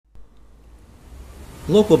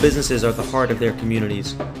Local businesses are the heart of their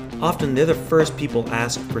communities. Often they're the first people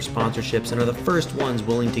asked for sponsorships and are the first ones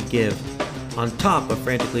willing to give, on top of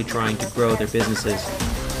frantically trying to grow their businesses.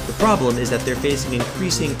 The problem is that they're facing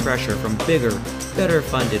increasing pressure from bigger, better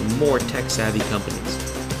funded, more tech-savvy companies.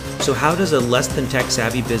 So how does a less than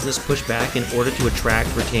tech-savvy business push back in order to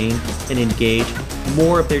attract, retain, and engage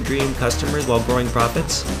more of their dream customers while growing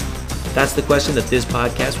profits? That's the question that this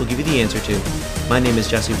podcast will give you the answer to. My name is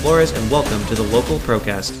Jesse Flores, and welcome to the Local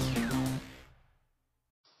Procast.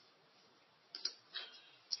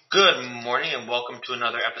 Good morning, and welcome to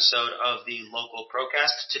another episode of the Local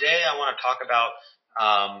Procast. Today, I want to talk about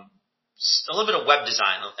a little bit of web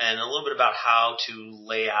design and a little bit about how to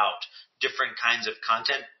lay out different kinds of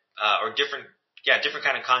content or different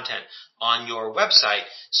kind of content on your website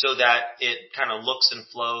so that it kind of looks and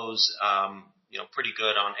flows pretty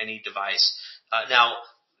good on any device. Now,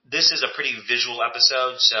 this is a pretty visual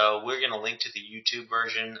episode, so we're going to link to the YouTube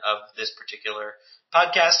version of this particular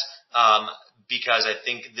podcast because I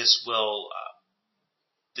think this will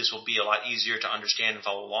be a lot easier to understand and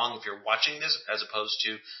follow along if you're watching this as opposed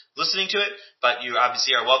to listening to it. But you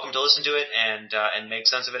obviously are welcome to listen to it and make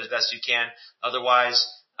sense of it as best you can. Otherwise,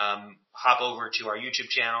 hop over to our YouTube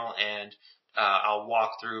channel and I'll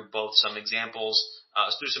walk through both some examples,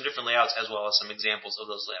 through some different layouts as well as some examples of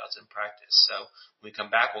those layouts in practice. So when we come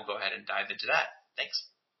back, we'll go ahead and dive into that. Thanks.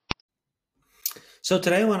 So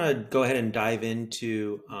today I want to go ahead and dive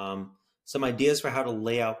into some ideas for how to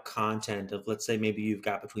lay out content of, let's say, maybe you've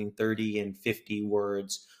got between 30 and 50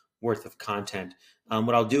 words worth of content.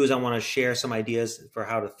 What I'll do is I want to share some ideas for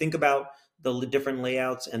how to think about the different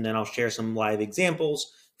layouts, and then I'll share some live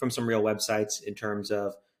examples from some real websites in terms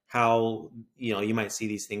of how you might see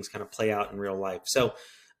these things kind of play out in real life. So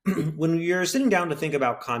when you're sitting down to think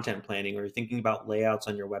about content planning or you're thinking about layouts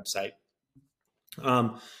on your website,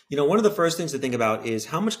 one of the first things to think about is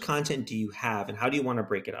how much content do you have and how do you want to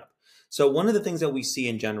break it up? So one of the things that we see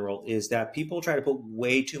in general is that people try to put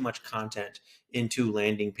way too much content into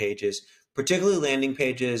landing pages, particularly landing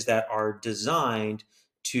pages that are designed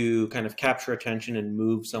to kind of capture attention and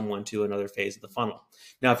move someone to another phase of the funnel.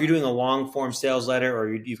 Now, if you're doing a long form sales letter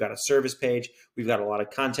or you've got a service page, we've got a lot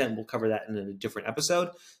of content. We'll cover that in a different episode.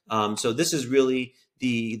 So this is really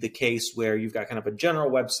the case where you've got kind of a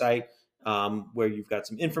general website where you've got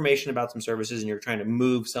some information about some services and you're trying to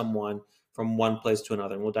move someone from one place to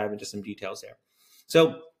another. And we'll dive into some details there.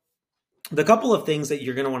 So the couple of things that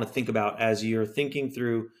you're going to want to think about as you're thinking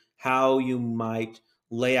through how you might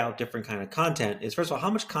lay out different kind of content is, first of all, how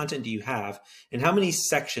much content do you have and how many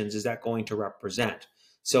sections is that going to represent?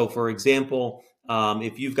 So for example,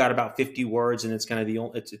 if you've got about 50 words and it's going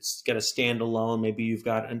to it's going to stand alone, maybe you've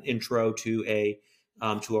got an intro to a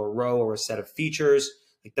row or a set of features,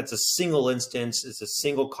 like that's a single instance, it's a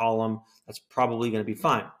single column, that's probably going to be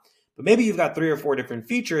fine. But maybe you've got 3 or 4 different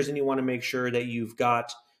features and you want to make sure that you've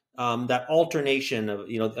got that alternation of,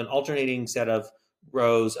 an alternating set of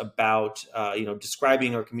rows about,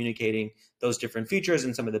 describing or communicating those different features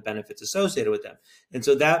and some of the benefits associated with them. And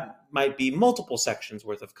so that might be multiple sections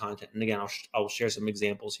worth of content. And again, I'll share some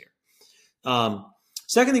examples here.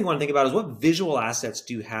 Second thing you want to think about is what visual assets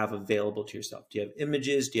do you have available to yourself? Do you have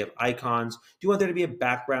images? Do you have icons? Do you want there to be a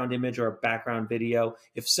background image or a background video?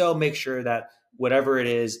 If so, make sure that whatever it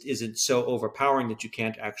is isn't so overpowering that you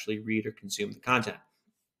can't actually read or consume the content.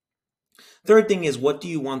 Third thing is, what do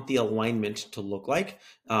you want the alignment to look like?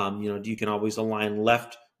 You can always align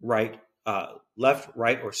left, right,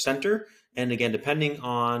 or center. And again, depending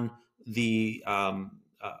on the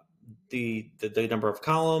number of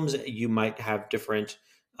columns, you might have different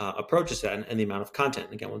approaches to that and the amount of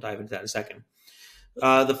content. Again, we'll dive into that in a second.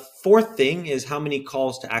 The fourth thing is how many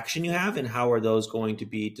calls to action you have and how are those going to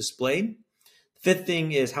be displayed. Fifth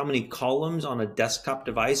thing is how many columns on a desktop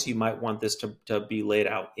device you might want this to be laid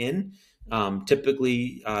out in.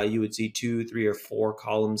 Typically, you would see 2, 3, or 4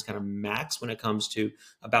 columns kind of max when it comes to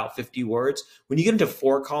about 50 words. When you get into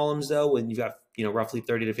 4 columns, though, when you've got roughly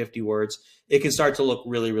 30 to 50 words, it can start to look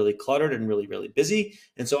really, really cluttered and really, really busy.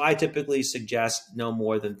 And so I typically suggest no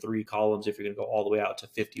more than 3 columns if you're going to go all the way out to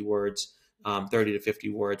 50 words, 30 to 50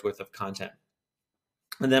 words worth of content.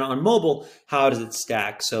 And then on mobile, how does it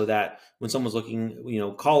stack so that when someone's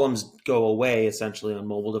looking, columns go away essentially on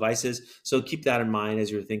mobile devices. So keep that in mind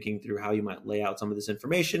as you're thinking through how you might lay out some of this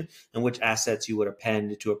information and which assets you would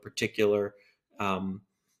append to a particular,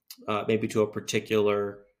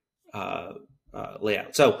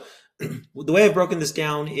 layout. So the way I've broken this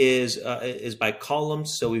down is by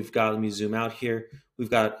columns. So let me zoom out here.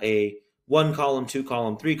 We've got a 1 column, 2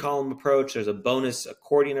 column, 3 column approach. There's a bonus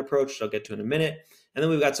accordion approach, which I'll get to in a minute. And then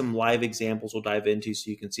we've got some live examples we'll dive into so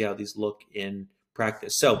you can see how these look in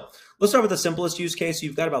practice. So let's start with the simplest use case.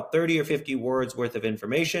 You've got about 30 or 50 words worth of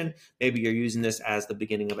information. Maybe you're using this as the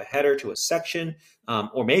beginning of a header to a section,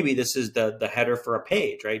 or maybe this is the header for a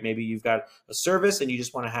page, right? Maybe you've got a service and you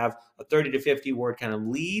just want to have a 30 to 50 word kind of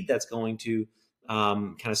lead that's going to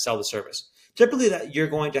kind of sell the service. Typically, that you're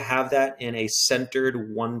going to have that in a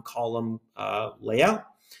centered one column layout.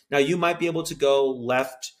 Now, you might be able to go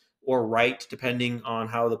left or right, depending on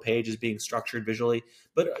how the page is being structured visually.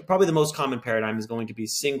 But probably the most common paradigm is going to be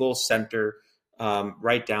single center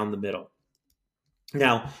right down the middle.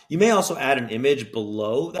 Now, you may also add an image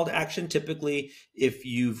below the call to action. Typically, if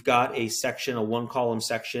you've got a section, a one column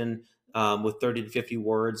section with 30 to 50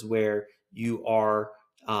 words where you are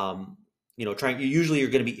usually you're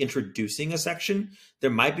going to be introducing a section. There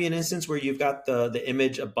might be an instance where you've got the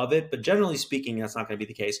image above it, but generally speaking, that's not going to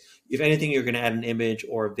be the case. If anything, you're going to add an image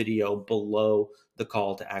or a video below the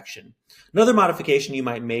call to action. Another modification you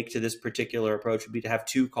might make to this particular approach would be to have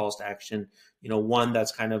two calls to action. One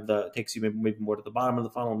that's kind of takes you maybe more to the bottom of the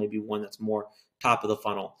funnel, maybe one that's more top of the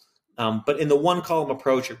funnel. But in the one column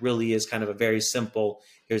approach, it really is kind of a very simple,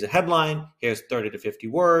 here's a headline, here's 30 to 50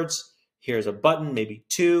 words, here's a button, maybe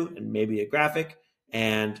two, and maybe a graphic,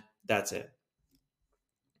 and that's it.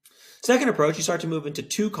 Second approach, you start to move into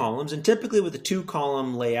two columns, and typically with a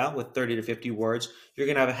two-column layout with 30 to 50 words, you're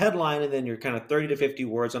going to have a headline and then you're kind of 30 to 50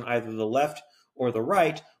 words on either the left or the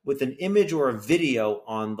right with an image or a video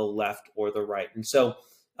on the left or the right. And so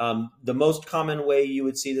the most common way you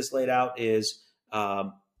would see this laid out is,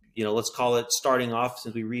 let's call it starting off,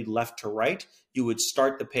 since we read left to right, you would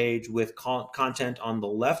start the page with content on the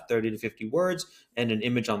left, 30 to 50 words, and an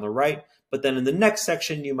image on the right. But then in the next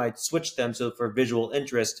section, you might switch them so for visual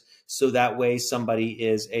interest, so that way somebody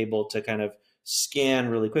is able to kind of scan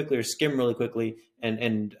really quickly or skim really quickly, and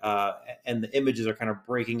the images are kind of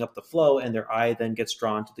breaking up the flow, and their eye then gets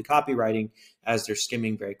drawn to the copywriting as they're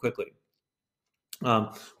skimming very quickly.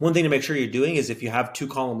 One thing to make sure you're doing is if you have two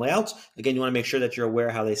column layouts, again, you want to make sure that you're aware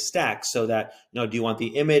how they stack, so that, do you want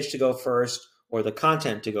the image to go first or the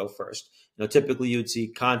content to go first? Typically you would see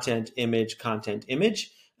content, image, image.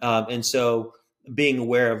 And so being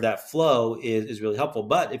aware of that flow is really helpful.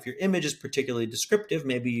 But if your image is particularly descriptive,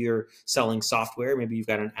 maybe you're selling software, maybe you've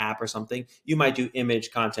got an app or something, you might do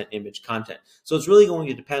image, content. So it's really going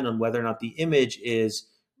to depend on whether or not the image is,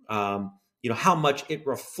 how much it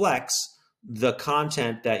reflects the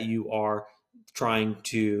content that you are trying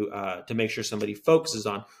to make sure somebody focuses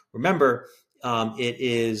on. Remember,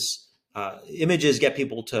 images get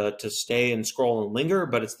people to stay and scroll and linger,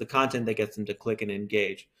 but it's the content that gets them to click and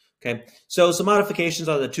engage. Okay, so some modifications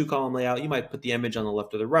on the two column layout. You might put the image on the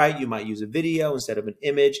left or the right. You might use a video instead of an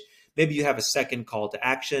image. Maybe you have a second call to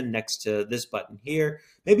action next to this button here.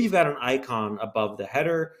 Maybe you've got an icon above the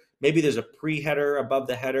header. Maybe there's a pre-header above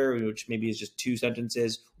the header, which maybe is just two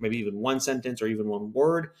sentences, or maybe even one sentence or even one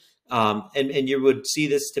word. And you would see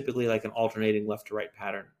this typically like an alternating left to right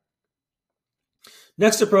pattern.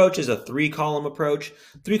 Next approach is a three-column approach.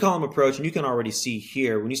 Three-column approach, and you can already see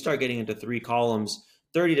here, when you start getting into three columns,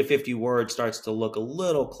 30 to 50 words starts to look a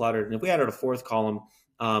little cluttered. And if we added a fourth column,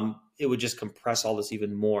 it would just compress all this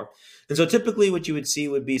even more. And so typically what you would see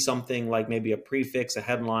would be something like maybe a prefix, a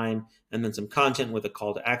headline, and then some content with a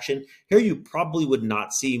call to action. Here you probably would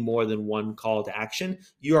not see more than one call to action.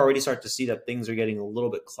 You already start to see that things are getting a little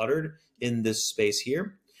bit cluttered in this space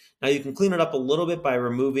here. Now you can clean it up a little bit by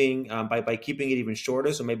removing, by keeping it even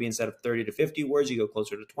shorter. So maybe instead of 30 to 50 words, you go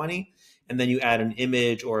closer to 20, and then you add an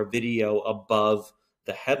image or a video above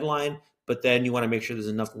the headline. But then you want to make sure there's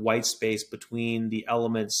enough white space between the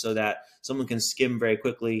elements so that someone can skim very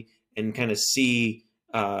quickly and kind of see,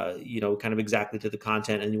 kind of exactly to the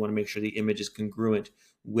content. And you want to make sure the image is congruent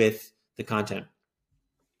with the content.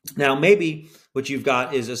 Now, maybe what you've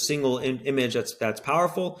got is a single image that's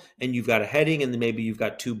powerful, and you've got a heading, and then maybe you've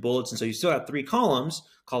got two bullets. And so you still have three columns,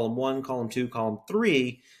 column 1, column 2, column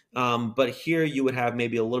 3. But here you would have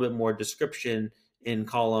maybe a little bit more description in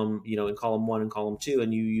column 1 and column 2,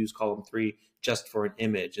 and you use column 3 just for an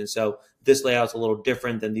image. And so this layout's a little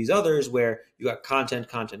different than these others where you got content.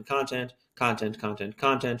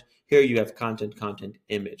 Here you have content,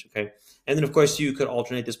 image, okay? And then of course you could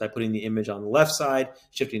alternate this by putting the image on the left side,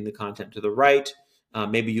 shifting the content to the right.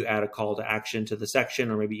 Maybe you add a call to action to the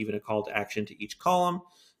section, or maybe even a call to action to each column.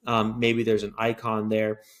 Maybe there's an icon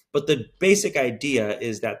there. But the basic idea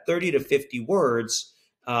is that 30 to 50 words,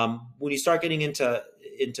 when you start getting into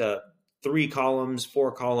 3 columns,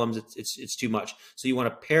 4 columns, it's too much. So you want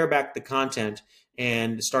to pare back the content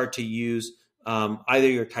and start to use either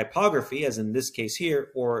your typography, as in this case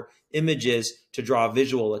here, or images to draw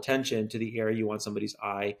visual attention to the area you want somebody's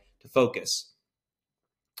eye to focus.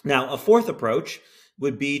 Now, a fourth approach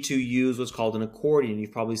would be to use what's called an accordion.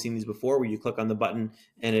 You've probably seen these before, where you click on the button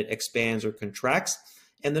and it expands or contracts.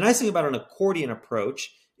 And the nice thing about an accordion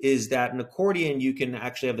approach is that an accordion, you can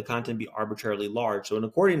actually have the content be arbitrarily large. So an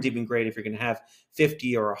accordion is even great if you're going to have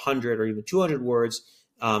 50 or 100 or even 200 words.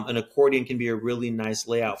 An accordion can be a really nice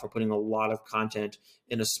layout for putting a lot of content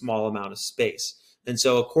in a small amount of space. And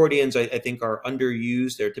so accordions, I think, are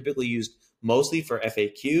underused. They're typically used mostly for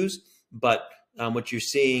FAQs, but what you're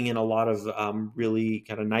seeing in a lot of really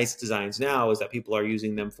kind of nice designs now is that people are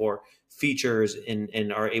using them for features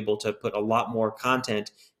and are able to put a lot more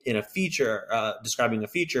content in a feature, describing a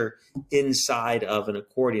feature inside of an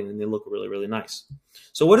accordion, and they look really, really nice.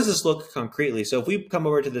 So what does this look concretely? So if we come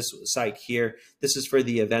over to this site here, this is for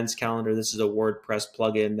the events calendar. This is a WordPress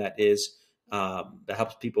plugin that is that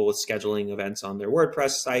helps people with scheduling events on their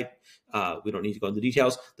WordPress site. We don't need to go into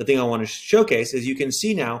details. The thing I want to showcase is you can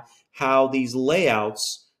see now how these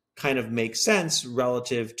layouts kind of make sense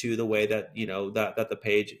relative to the way that that the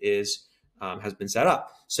page is has been set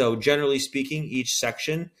up. So generally speaking, each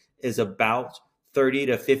section is about 30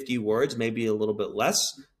 to 50 words, maybe a little bit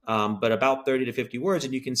less, but about 30 to 50 words.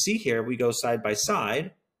 And you can see here, we go side by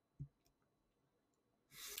side.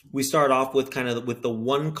 We start off with with the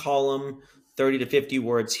one column, 30 to 50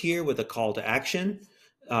 words here with a call to action.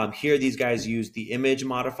 Here, these guys use the image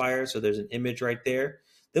modifier. So there's an image right there.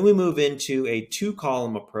 Then we move into a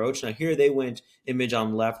two-column approach. Now here they went image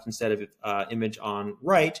on left instead of image on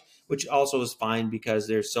right, which also is fine because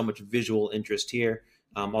there's so much visual interest here.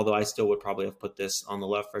 Although I still would probably have put this on the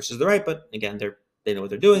left versus the right, but again, they know what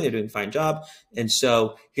they're doing. They're doing a fine job. And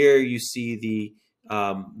so here you see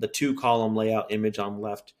the two-column layout, image on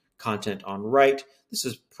left, content on right. This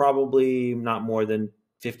is probably not more than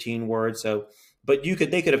 15 words. So, but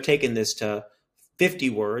they could have taken this to 50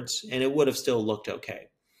 words and it would have still looked okay.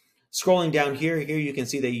 Scrolling down here you can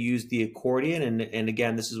see they use the accordion. And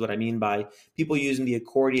again, this is what I mean by people using the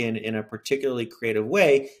accordion in a particularly creative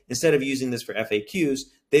way. Instead of using this for FAQs,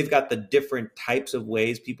 they've got the different types of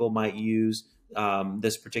ways people might use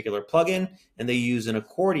this particular plugin. And they use an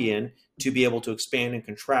accordion to be able to expand and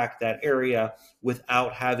contract that area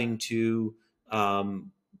without having to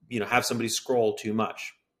have somebody scroll too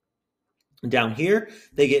much. Down here,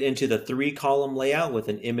 they get into the three-column layout with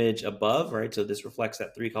an image above, right? So this reflects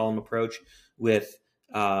that three-column approach with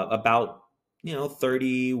about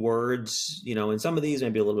 30 words, in some of these,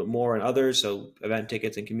 maybe a little bit more in others. So event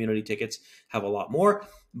tickets and community tickets have a lot more.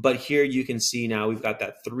 But here you can see now we've got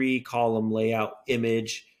that three-column layout,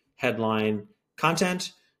 image, headline,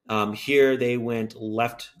 content. Here they went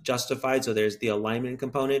left justified. So there's the alignment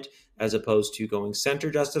component as opposed to going center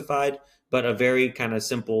justified, but a very kind of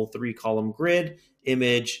simple three-column grid,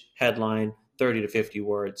 image, headline, 30 to 50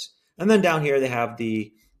 words. And then down here, they have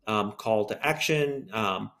the call to action,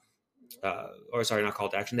 or sorry, not call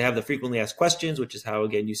to action. They have the frequently asked questions, which is how,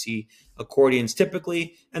 again, you see accordions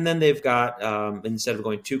typically. And then they've got, instead of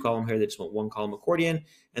going two-column here, they just went one-column accordion.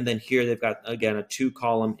 And then here they've got, again, a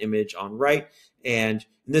two-column image on right. And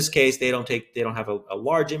in this case, they don't have a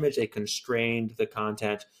large image. They constrained the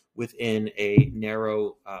content within a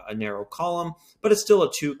narrow column, but it's still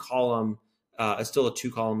a two-column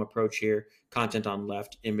approach here, content on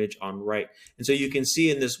left, image on right. And so you can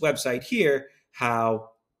see in this website here how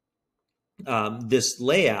this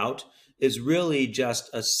layout is really just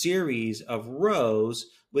a series of rows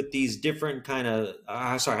with these different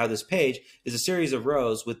how this page is a series of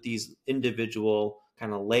rows with these individual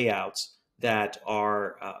kind of layouts that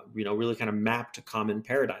are really kind of mapped to common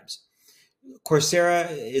paradigms. Coursera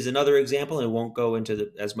is another example, and I won't go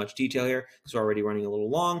into as much detail here because we're already running a little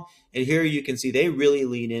long. And here you can see they really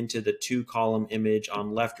lean into the two-column image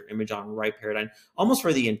on left or image on right paradigm almost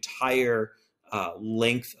for the entire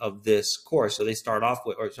length of this course. So they start off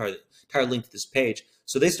with, the entire length of this page.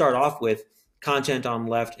 So they start off with content on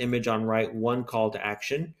left, image on right, one call to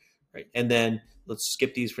action, right? And then let's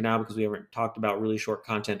skip these for now because we haven't talked about really short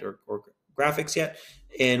content or graphics yet.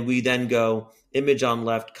 And we then go image on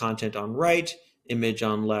left, content on right, image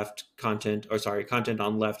on left, content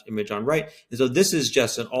on left, image on right. And so this is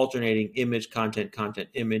just an alternating image, content, content,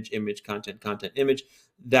 image, image, content, content, image.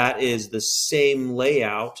 That is the same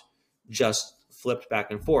layout, just flipped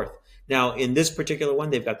back and forth. Now, in this particular one,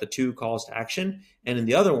 they've got the two calls to action. And in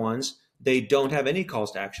the other ones, they don't have any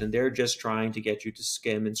calls to action. They're just trying to get you to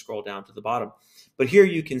skim and scroll down to the bottom. But here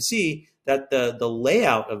you can see that the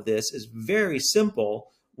layout of this is very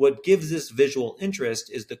simple. What gives this visual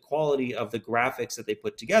interest is the quality of the graphics that they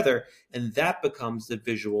put together, and that becomes the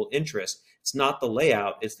visual interest. It's not the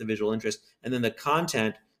layout, it's the visual interest. And then the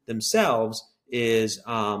content themselves is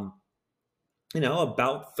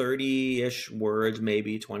about 30-ish words,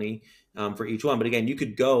 maybe 20 for each one. But again, you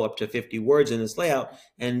could go up to 50 words in this layout,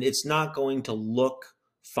 and it's not going to look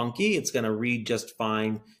funky. It's going to read just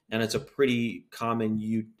fine, and it's a pretty common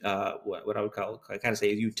what I would call, I kind of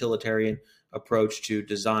say, a utilitarian approach to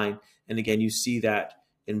design. And again, you see that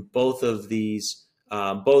in both of these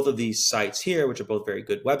sites here, which are both very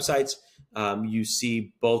good websites. You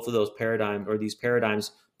see both of those paradigms, or these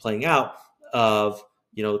paradigms, playing out of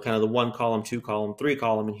kind of the 1 column, 2 column, 3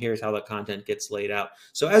 column, and here's how the content gets laid out.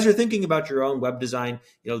 So as you're thinking about your own web design,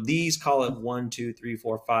 these call it 1, 2, 3,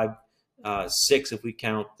 4, 5, 6, if we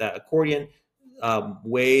count that accordion,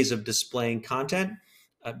 ways of displaying content.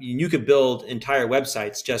 You could build entire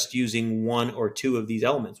websites just using 1 or 2 of these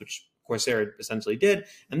elements, which Coursera essentially did,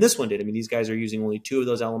 and this one did. I mean, these guys are using only 2 of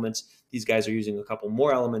those elements. These guys are using a couple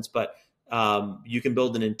more elements, but you can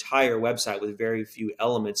build an entire website with very few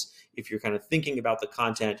elements if you're kind of thinking about the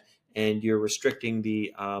content and you're restricting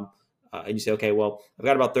the and you say, okay, well, I've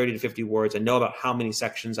got about 30 to 50 words. I know about how many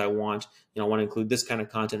sections I want. I want to include this kind of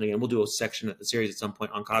content. Again, we'll do a section at the series at some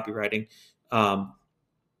point on copywriting. And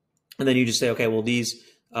then you just say, okay, well, these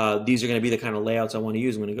are going to be the kind of layouts I want to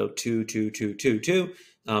use. I'm going to go 2, 2, 2, 2, 2.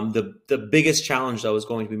 The biggest challenge, though, is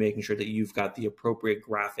going to be making sure that you've got the appropriate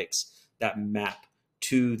graphics that map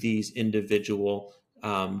to these individual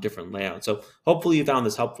different layouts. So hopefully you found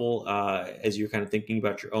this helpful as you're kind of thinking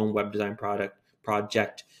about your own web design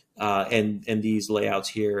project. And these layouts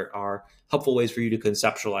here are helpful ways for you to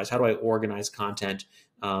conceptualize, how do I organize content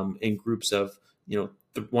in groups of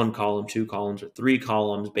 1 column, 2 columns, or 3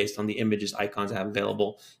 columns based on the images, icons I have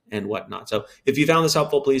available, and whatnot. So if you found this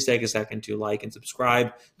helpful, please take a second to like and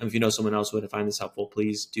subscribe. And if you know someone else who would find this helpful,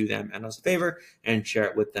 please do them and us a favor and share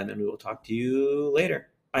it with them. And we will talk to you later.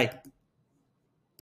 Bye.